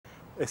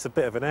It's a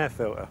bit of an air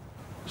filter.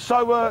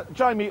 So,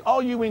 Jamie,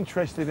 are you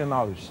interested in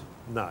those?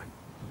 No.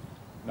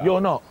 You're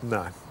not?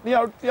 No. The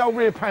old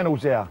rear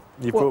panels there.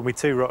 You brought me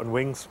 2 rotten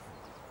wings,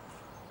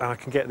 and I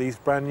can get these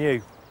brand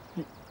new.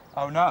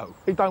 Oh, no.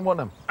 You don't want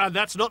them? And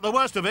that's not the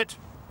worst of it.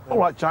 All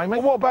right, Jamie.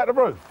 What about the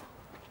roof?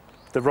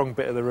 The wrong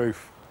bit of the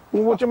roof.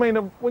 Well, what do you mean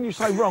when you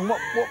say wrong? What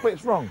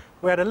bit's wrong?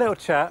 We had a little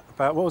chat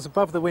about what was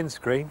above the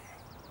windscreen.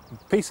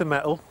 A piece of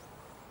metal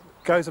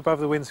goes above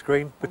the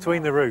windscreen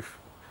between the roof.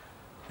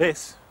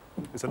 This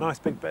is a nice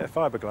big bit of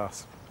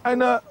fiberglass.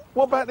 And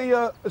what about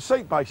the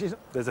seat bases?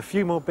 There's a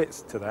few more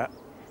bits to that,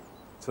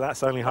 so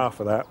that's only half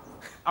of that.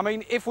 I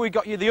mean, if we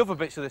got you the other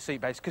bits of the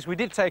seat base, because we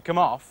did take them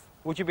off,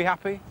 would you be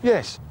happy?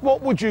 Yes.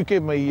 What would you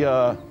give me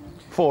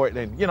for it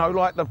then? You know,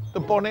 like the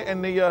bonnet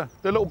and the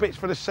little bits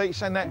for the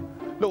seats and that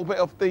little bit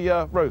of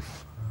the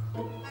roof.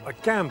 I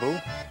gamble,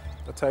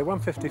 I'll tell you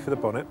 150 for the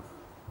bonnet.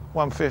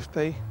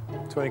 150.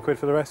 20 quid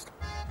for the rest.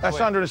 That's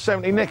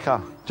 170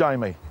 nicker,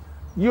 Jamie.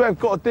 You have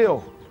got a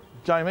deal,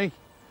 Jamie,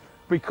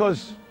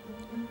 because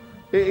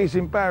it is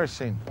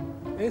embarrassing.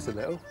 It is a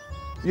little.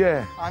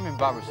 Yeah. I'm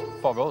embarrassed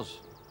for us.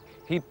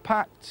 He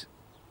packed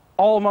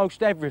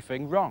almost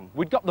everything wrong.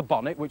 We'd got the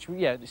bonnet, which,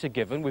 yeah, it's a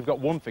given. We've got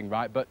one thing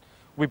right, but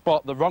we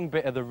bought the wrong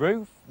bit of the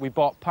roof. We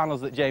bought panels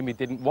that Jamie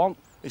didn't want.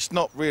 It's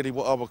not really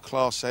what I would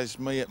class as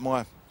me at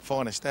my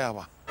finest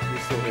hour.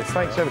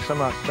 Thanks ever so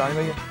much,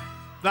 Jamie.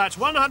 That's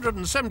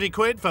 170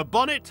 quid for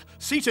bonnet,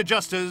 seat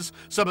adjusters,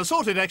 some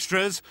assorted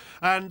extras,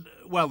 and,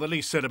 well, the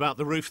least said about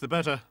the roof, the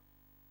better.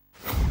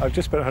 I've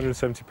just spent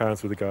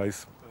 £170 with the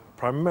guys,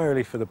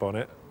 primarily for the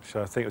bonnet, which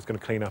I think was going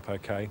to clean up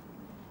OK.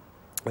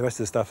 The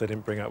rest of the stuff they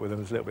didn't bring up with them,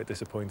 I was a little bit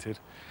disappointed,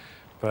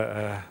 but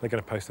they're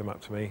going to post them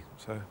up to me,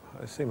 so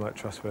they seem like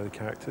trustworthy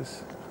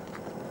characters.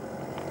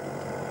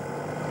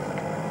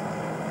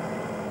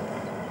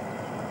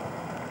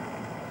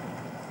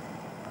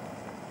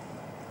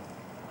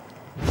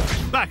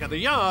 Back at the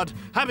yard,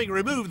 having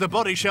removed the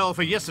body shell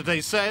for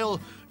yesterday's sale,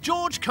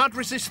 George can't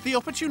resist the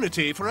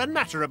opportunity for a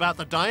natter about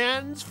the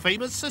Diane's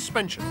famous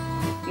suspension.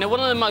 Now, one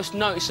of the most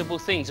noticeable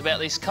things about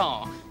this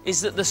car is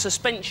that the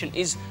suspension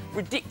is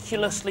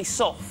ridiculously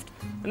soft.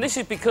 And this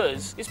is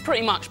because it's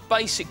pretty much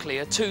basically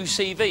a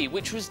 2CV,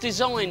 which was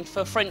designed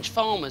for French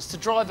farmers to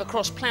drive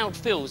across ploughed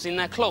fields in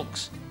their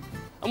clogs.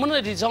 And one of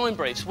the design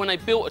briefs when they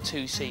built a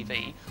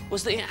 2CV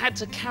was that it had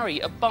to carry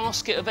a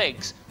basket of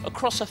eggs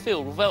across a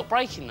field without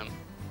breaking them.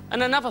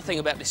 And another thing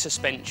about this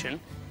suspension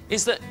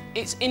is that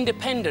it's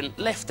independent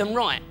left and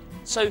right.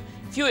 So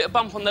if you hit a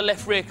bump on the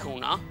left rear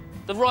corner,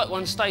 the right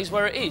one stays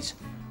where it is.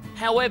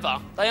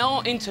 However, they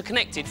are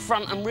interconnected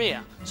front and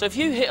rear. So if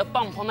you hit a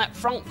bump on that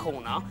front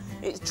corner,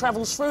 it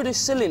travels through this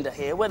cylinder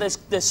here where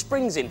there's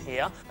springs in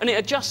here and it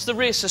adjusts the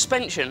rear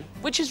suspension,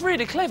 which is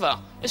really clever,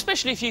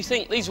 especially if you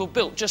think these were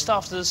built just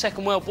after the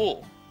Second World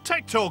War.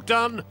 Tech talk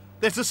done,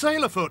 there's a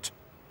sale afoot.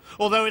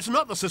 Although it's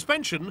not the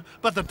suspension,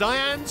 but the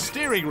Diane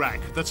steering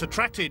rack that's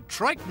attracted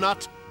trike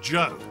nut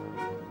Joe.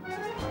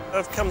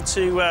 I've come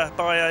to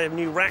buy a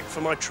new rack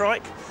for my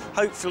trike.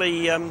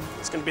 Hopefully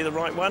it's going to be the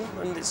right one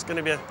and it's going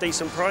to be a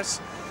decent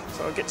price.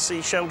 So I'll get to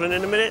see Sheldon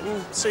in a minute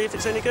and see if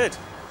it's any good.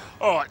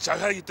 All right, Joe,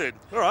 how you doing?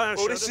 All right,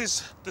 well, this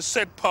is the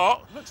said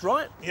part. Looks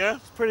right. Yeah?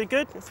 It's pretty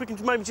good. If we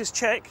can maybe just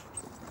check.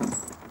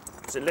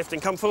 Does it lift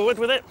and come forward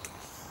with it?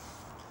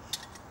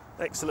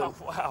 Excellent.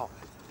 Oh, wow.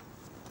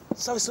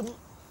 So it's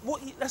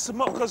that's a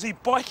Motor Guzzi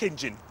bike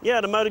engine?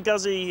 Yeah, the Motor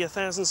Guzzi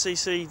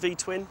 1000cc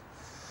V-twin.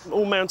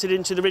 All mounted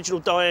into the original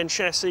Diane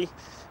chassis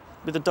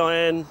with the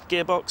Diane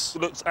gearbox.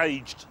 It looks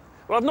aged.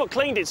 Well, I've not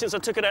cleaned it since I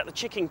took it out of the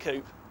chicken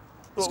coop.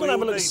 Just going to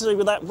have a look to see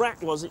where that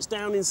rack was. It's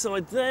down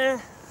inside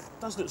there.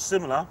 Does look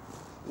similar.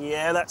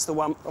 Yeah, that's the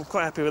one. I'm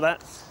quite happy with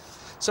that.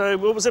 So,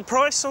 what was the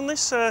price on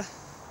this?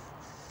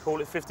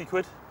 Call it 50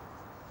 quid.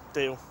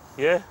 Deal.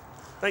 Yeah?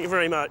 Thank you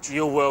very much.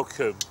 You're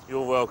welcome.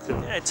 You're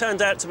welcome. Yeah, it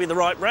turned out to be the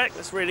right rack.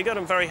 That's really good.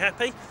 I'm very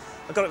happy.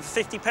 I got it for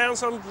 £50,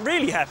 so I'm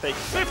really happy.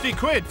 50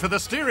 quid for the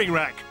steering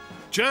rack.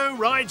 Joe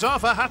rides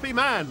off a happy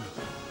man.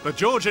 But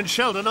George and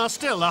Sheldon are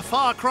still a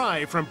far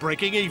cry from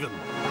breaking even.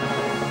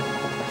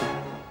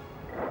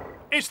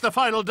 It's the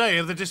final day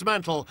of the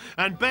dismantle,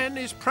 and Ben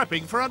is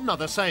prepping for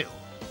another sale.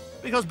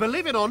 Because,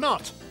 believe it or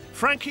not,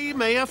 Frankie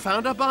may have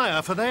found a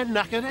buyer for their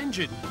knackered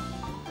engine.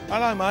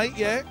 Hello, mate.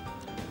 Yeah.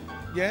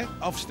 Yeah.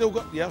 I've still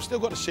got the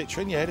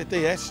Citroen. Yeah, the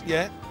DS.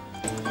 Yeah.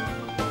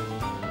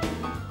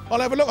 I'll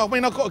have a look. I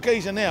mean, I've got a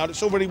geezer now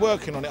that's already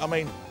working on it. I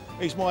mean,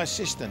 he's my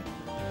assistant,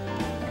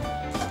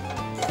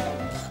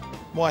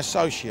 my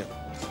associate.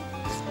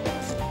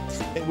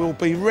 It will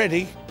be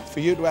ready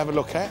for you to have a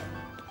look at,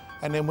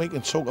 and then we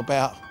can talk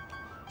about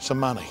some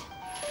money.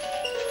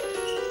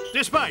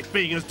 Despite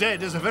being as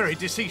dead as a very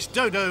deceased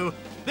dodo,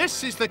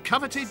 this is the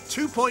coveted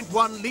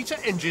 2.1-litre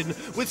engine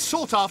with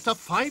sought-after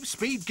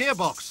 5-speed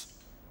gearbox.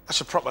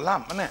 That's a proper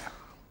lump, isn't it?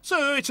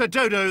 So it's a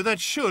dodo that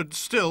should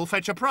still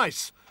fetch a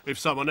price, if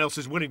someone else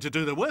is willing to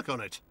do the work on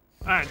it.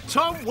 And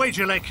Tom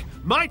Wagerlick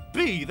might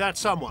be that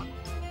someone.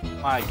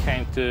 I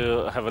came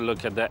to have a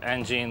look at the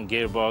engine,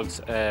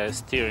 gearbox,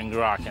 steering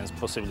rack, and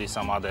possibly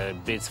some other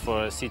bits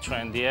for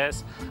Citroën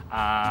DS.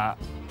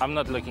 I'm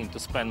not looking to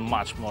spend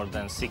much more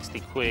than 60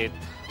 quid.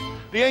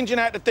 The engine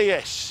out the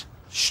DS,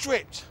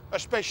 stripped,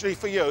 especially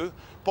for you,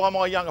 by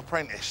my young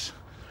apprentice.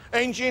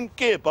 Engine,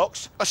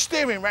 gearbox, a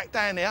steering rack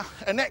down there,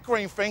 and that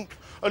green thing,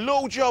 a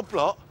little job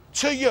lot.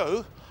 To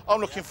you,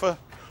 I'm looking for,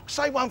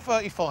 say,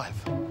 135.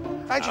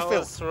 How'd you feel? I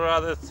was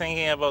rather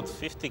thinking about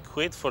 50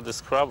 quid for the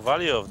scrap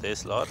value of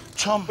this lot.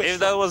 Tom, if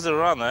that was a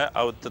runner,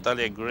 I would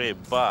totally agree,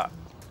 but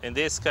in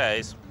this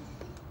case,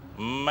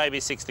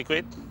 maybe 60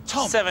 quid?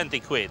 Tom. 70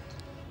 quid.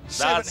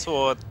 70. That's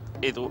what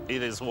it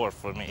is worth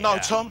for me. No, yeah.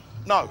 Tom,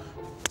 no.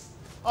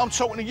 I'm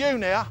talking to you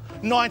now,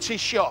 90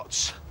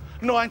 shots,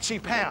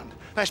 £90.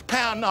 That's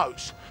pound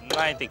notes.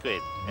 90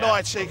 quid. Yeah.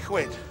 90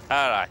 quid.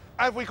 All right.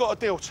 Have we got a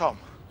deal, Tom?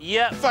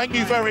 Yeah. Thank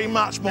you very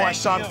much, my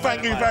son.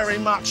 Thank you very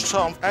much,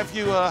 Tom. Have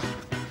you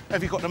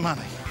got the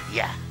money?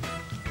 Yeah.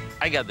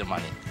 I got the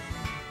money.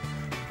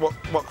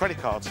 What credit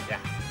cards? Yeah.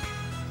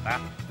 Huh?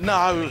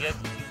 No.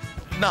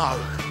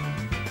 No.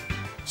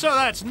 So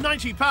that's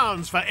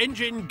 £90 for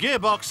engine,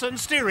 gearbox and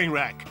steering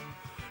rack.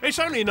 It's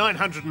only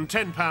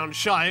 £910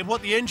 shy of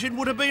what the engine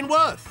would have been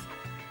worth,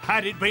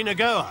 had it been a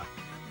goer.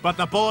 But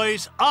the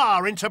boys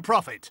are into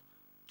profit.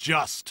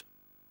 Just.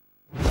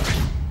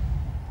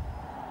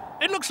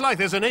 It looks like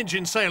there's an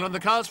engine sale on the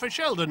cars for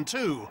Sheldon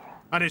too,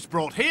 and it's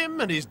brought him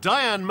and his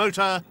Diane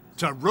motor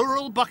to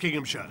rural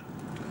Buckinghamshire.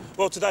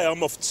 Well, today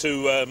I'm off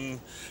to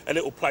a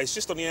little place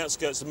just on the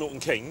outskirts of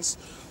Milton Keynes,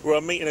 where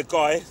I'm meeting a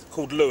guy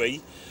called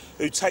Louis,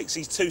 who takes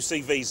his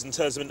 2CVs and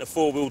turns them into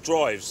four-wheel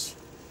drives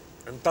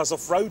and does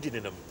off-roading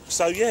in them.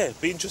 So, yeah,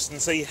 be interesting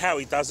to see how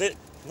he does it,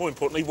 more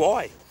importantly,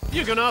 why.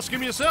 You can ask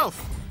him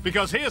yourself,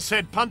 because here's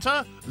said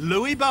punter,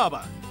 Louis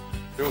Barber.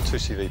 We're all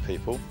 2CV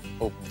people,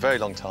 all very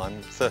long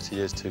time, 30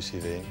 years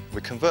 2CVing.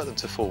 We convert them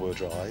to four-wheel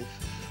drive,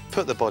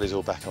 put the bodies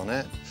all back on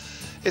it.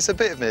 It's a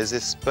bit of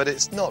business, but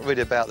it's not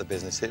really about the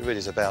business. It really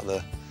is about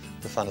the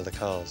fun of the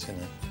cars, you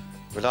know.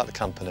 We like the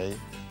company,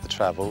 the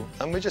travel,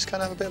 and we just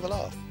kind of have a bit of a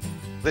laugh.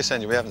 This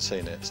engine, we haven't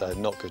seen it, so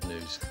not good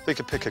news. We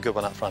could pick a good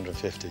one up for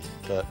 150,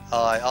 but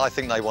I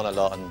think they want a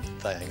lot and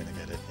they ain't gonna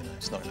get it, you know,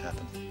 it's not gonna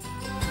happen.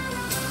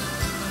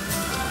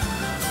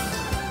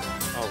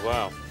 Oh,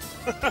 wow.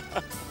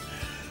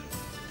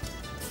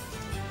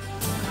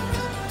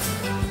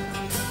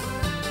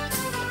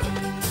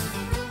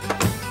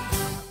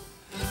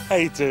 How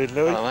you doing,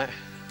 Louis? Hello, mate.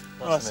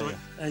 Nice to meet you.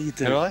 How you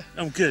doing? You all right?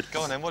 I'm good.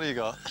 Go on then, what do you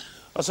got?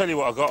 I'll tell you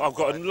what I've got. I've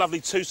got a lovely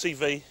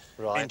 2CV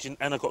Right. engine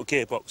and I've got a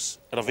gearbox.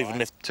 And I've even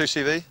left...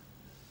 2CV?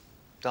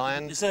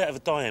 Diane? Is that out of a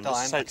Diane?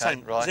 Diane, Same, okay,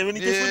 same. right. Is there any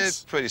Yeah,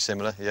 difference? pretty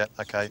similar, yeah,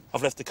 okay.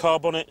 I've left the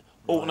carb on it,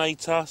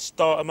 alternator,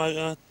 starter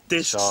motor,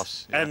 discs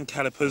Shafts, yeah. and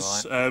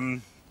calipers.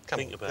 Come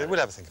Think on, about it. we'll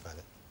have a think about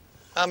it.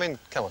 I mean,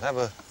 come on, have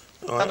a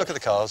look at the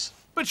cars.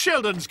 But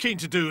Sheldon's keen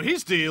to do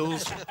his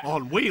deals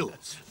on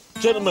wheels.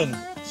 Gentlemen,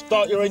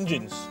 start your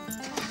engines.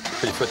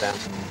 Put your foot down.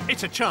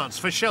 It's a chance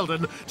for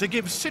Sheldon to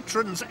give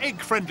Citroen's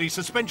egg-friendly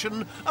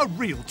suspension a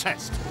real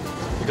test.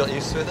 You got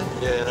used to it then?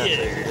 Yeah, that's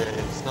easy.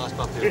 Yeah, it's a nice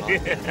bumpy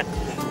ride.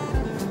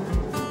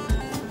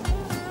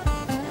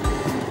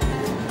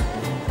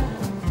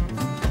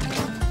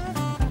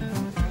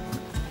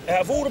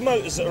 Out of all the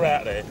motors that are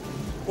out there,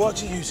 why'd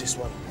you use this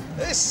one?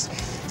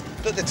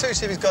 Look, the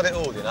 2CV's got it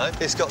all, you know.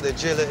 It's got the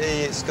agility,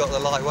 it's got the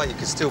lightweight, you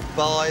can still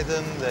buy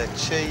them, they're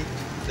cheap,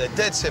 they're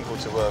dead simple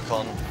to work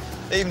on.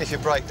 Even if you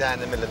break down in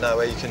the middle of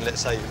nowhere, you can,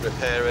 let's say,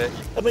 repair it.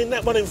 I mean,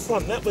 that one in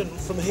front, that went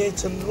from here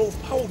to the North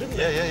Pole, didn't it?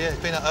 Yeah. It's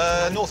been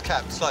at North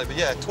Cap, slightly, but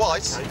yeah,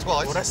 twice.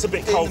 Well, that's a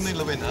bit cold. In the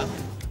middle of winter.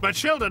 But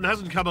Sheldon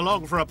hasn't come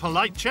along for a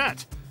polite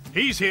chat.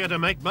 He's here to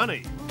make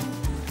money.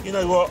 You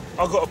know what?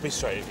 I've got to be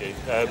straight with you.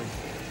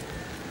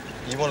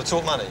 You want to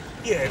talk money?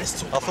 Yeah,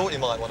 let's talk. I thought you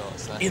might want to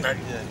answer that. You know.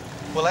 Yeah.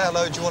 Well, how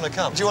low do you want to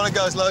come? Do you want to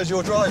go as low as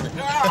you're driving?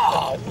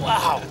 Oh,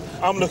 wow.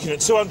 I'm looking at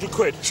 200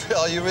 quid.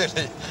 Are you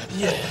really?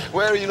 Yeah.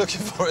 Where are you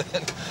looking for it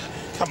then?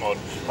 Come on.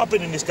 I've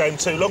been in this game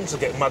too long to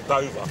get mugged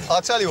over.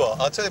 I'll tell you what.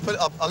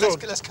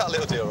 Let's cut a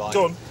little deal, right?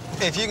 Go on.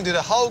 If you can do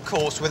the whole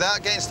course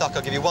without getting stuck,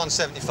 I'll give you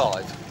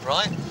 175,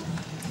 right?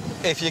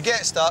 If you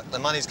get stuck, the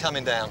money's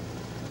coming down.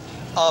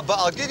 But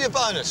I'll give you a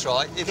bonus,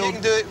 right? If you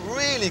can do it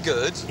really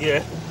good,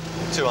 yeah,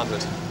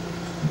 200.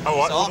 All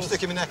right. So I'm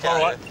sticking my neck out.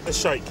 All right, let's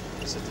shake.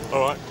 All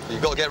right. But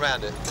you've got to get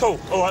around it. Cool,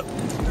 all right.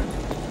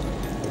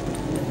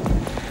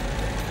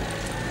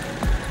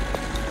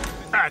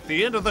 At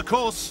the end of the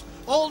course,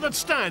 all that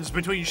stands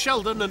between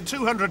Sheldon and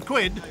 200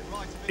 quid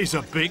is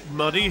a big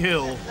muddy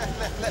hill.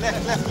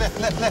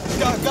 Left.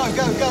 Go.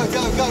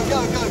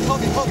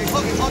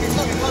 Pocket.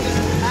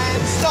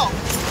 And stop.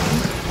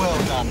 Well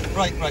done.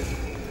 Great.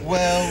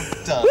 Well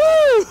done.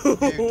 Woo!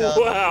 You've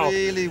done Wow.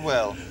 really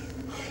well.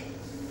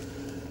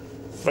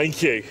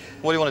 Thank you.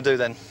 What do you want to do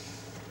then?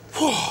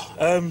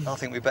 I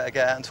think we better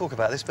get out and talk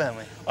about this, don't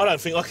we? I don't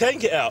think I can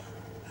get out.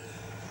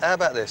 How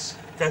about this?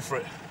 Go for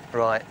it.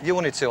 Right, you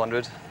wanted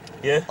 200.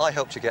 Yeah? I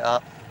helped you get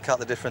up, cut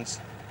the difference.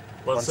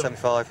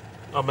 175.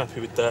 I'm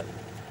happy with that.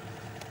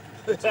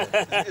 It's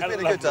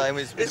been a good day, and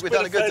we've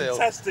done a good deal.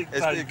 It's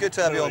good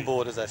to have you on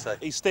board, as they say.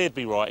 He steered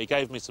me right, he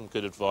gave me some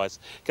good advice,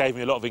 gave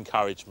me a lot of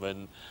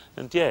encouragement,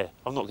 and yeah,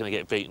 I'm not going to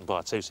get beaten by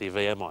a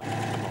 2CV, am I?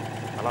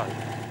 Hello?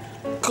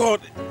 God,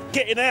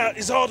 getting out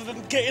is harder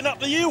than getting up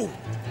the hill.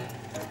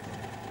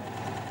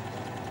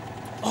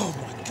 Oh,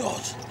 my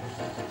God.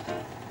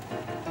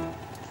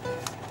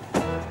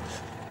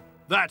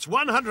 That's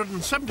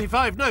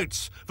 175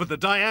 notes for the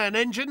Diane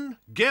engine,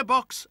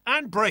 gearbox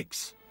and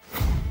brakes.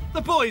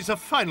 The boys have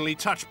finally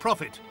touched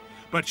profit,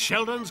 but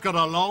Sheldon's got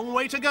a long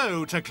way to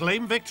go to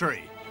claim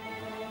victory.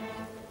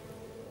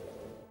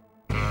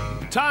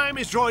 Time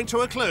is drawing to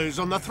a close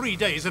on the 3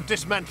 days of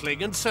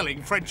dismantling and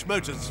selling French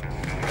motors.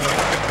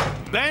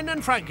 Ben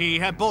and Frankie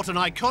have bought an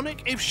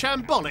iconic, if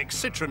shambolic,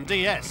 Citroën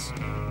DS.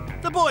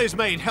 The boys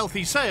made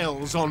healthy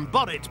sales on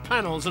bonnet,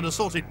 panels and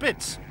assorted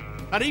bits,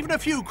 and even a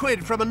few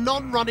quid from a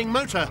non-running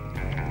motor.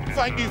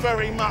 Thank you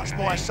very much,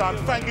 my son.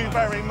 Thank you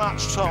very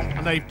much, Tom.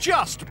 And they've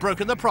just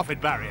broken the profit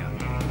barrier.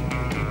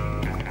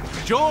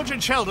 George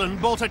and Sheldon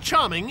bought a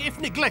charming, if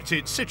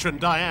neglected, Citroën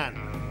Diane.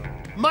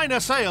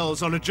 Minor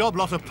sales on a job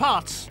lot of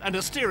parts and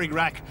a steering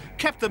rack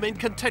kept them in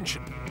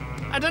contention.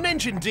 And an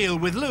engine deal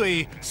with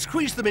Louis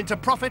squeezed them into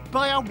profit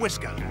by a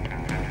whisker.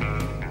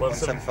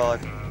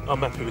 175. I'm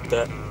happy with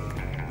that.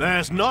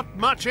 There's not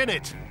much in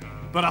it,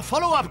 but a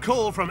follow-up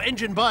call from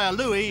engine buyer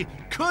Louis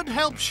could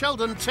help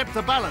Sheldon tip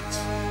the balance.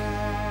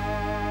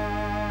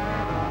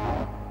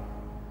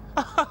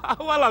 Oh,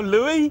 hello,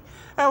 Louis.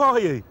 How are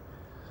you?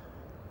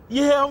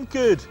 Yeah, I'm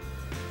good.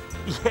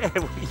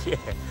 Yeah,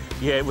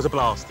 it was a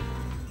blast.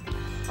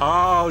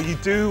 Oh, you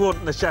do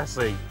want the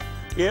chassis?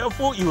 Yeah, I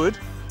thought you would.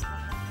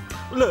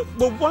 Look,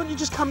 well, why don't you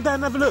just come down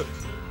and have a look?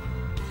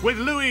 With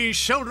Louis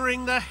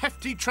shouldering the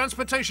hefty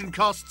transportation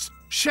costs,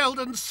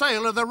 Sheldon's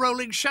sale of the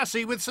rolling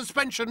chassis with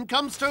suspension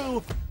comes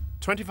to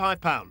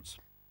 £25.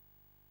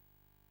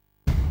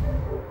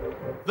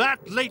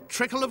 That late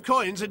trickle of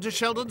coins into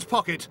Sheldon's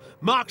pocket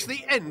marks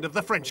the end of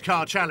the French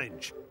car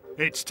challenge.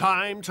 It's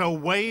time to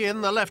weigh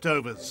in the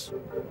leftovers.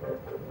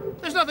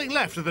 There's nothing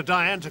left of the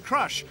Diane to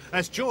crush,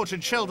 as George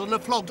and Sheldon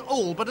have flogged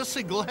all but a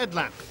single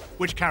headlamp,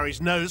 which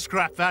carries no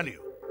scrap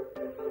value.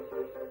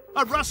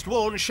 A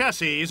rust-worn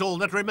chassis is all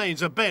that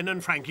remains of Ben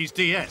and Frankie's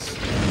DS.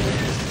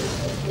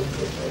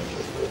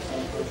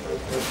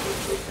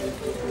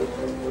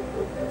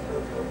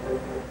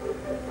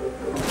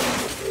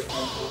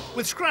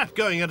 With scrap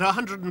going at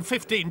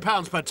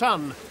 £115 per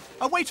tonne,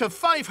 a weight of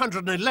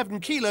 511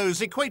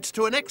 kilos equates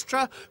to an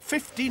extra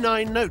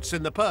 59 notes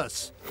in the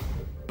purse.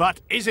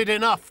 But is it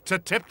enough to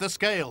tip the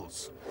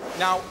scales?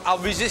 Now, I'll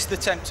resist the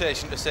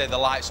temptation to say the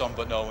light's on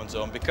but no one's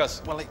on,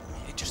 because, well, it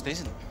just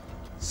isn't.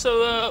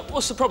 So,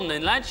 what's the problem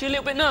then, lads? You a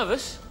little bit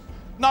nervous?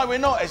 No, we're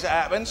not, as it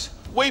happens.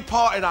 We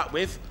parted up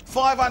with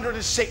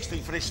 560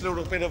 for this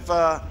little bit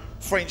of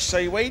French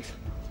seaweed.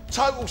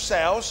 Total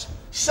sales,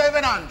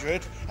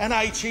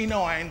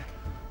 789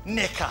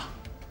 nicker,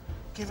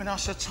 giving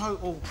us a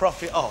total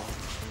profit of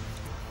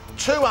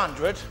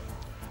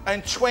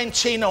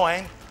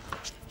 229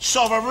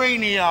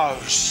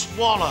 Sovereignios.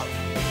 Wallop.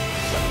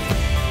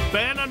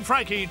 Ben and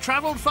Frankie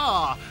travelled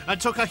far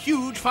and took a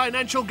huge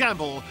financial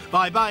gamble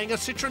by buying a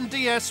Citroën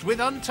DS with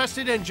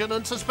untested engine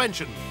and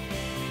suspension.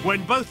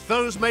 When both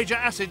those major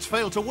assets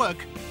failed to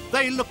work,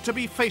 they looked to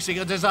be facing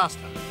a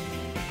disaster.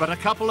 But a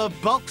couple of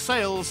bulk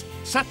sales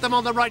set them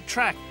on the right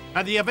track,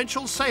 and the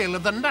eventual sale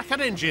of the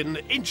knackered engine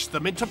inched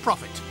them into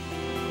profit.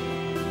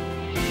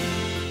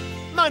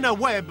 Minor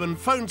web and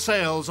phone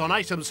sales on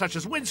items such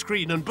as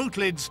windscreen and boot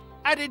lids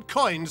added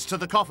coins to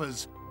the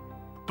coffers.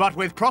 But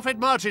with profit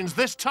margins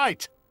this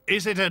tight,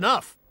 is it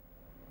enough?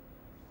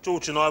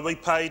 George and I, we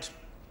paid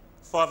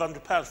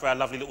 £500 for our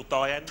lovely little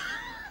Diane.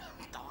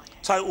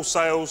 Total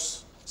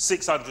sales,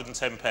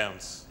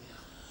 £610,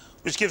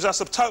 which gives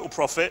us a total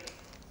profit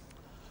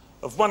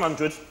of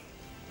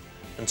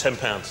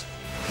 £110.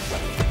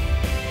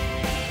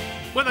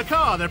 With a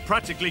car that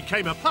practically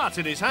came apart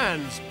in his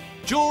hands,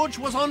 George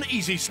was on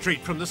easy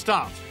street from the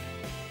start.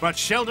 But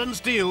Sheldon's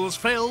deals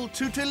failed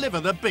to deliver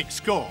the big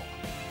score,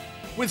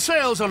 with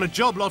sales on a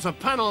job lot of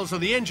panels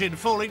and the engine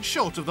falling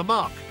short of the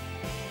mark.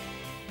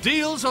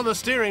 Deals on the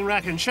steering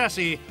rack and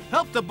chassis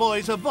helped the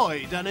boys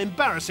avoid an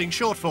embarrassing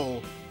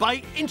shortfall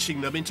by inching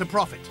them into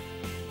profit.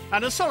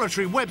 And a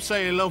solitary web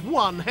sale of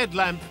one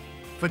headlamp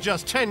for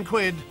just 10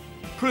 quid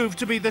proved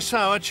to be the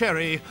sour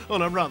cherry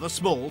on a rather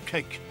small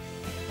cake.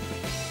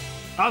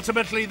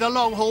 Ultimately, the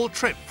long-haul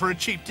trip for a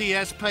cheap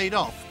DS paid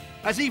off,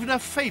 as even a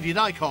faded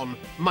Icon,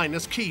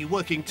 minus key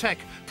working tech,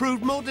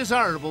 proved more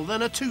desirable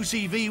than a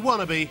 2CV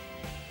wannabe.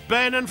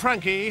 Ben and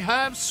Frankie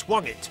have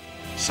swung it.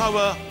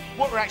 So,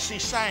 what we're actually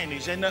saying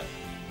is then that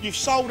you've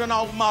sold an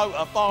old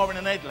motor, barring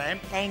an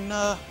headlamp,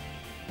 and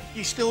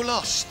you still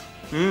lost.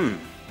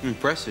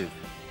 Impressive.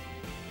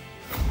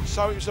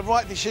 So it was the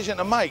right decision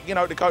to make, you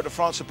know, to go to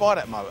France to buy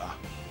that motor.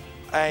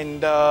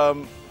 And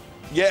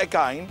yet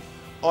again,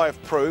 I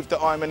have proved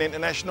that I'm an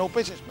international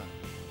businessman.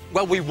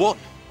 Well, we won.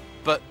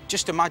 But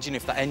just imagine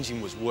if that engine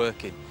was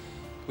working.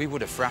 We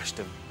would have thrashed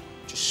them,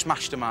 just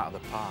smashed them out of the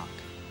park.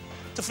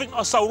 To think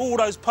I sold all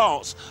those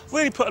parts.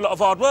 Really put a lot of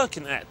hard work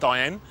into that,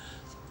 Diane.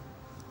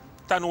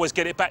 Don't always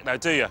get it back though,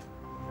 do you?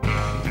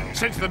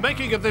 Since the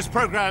making of this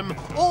programme,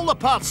 all the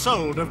parts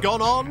sold have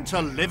gone on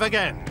to live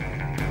again.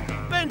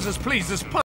 Ben's as pleased as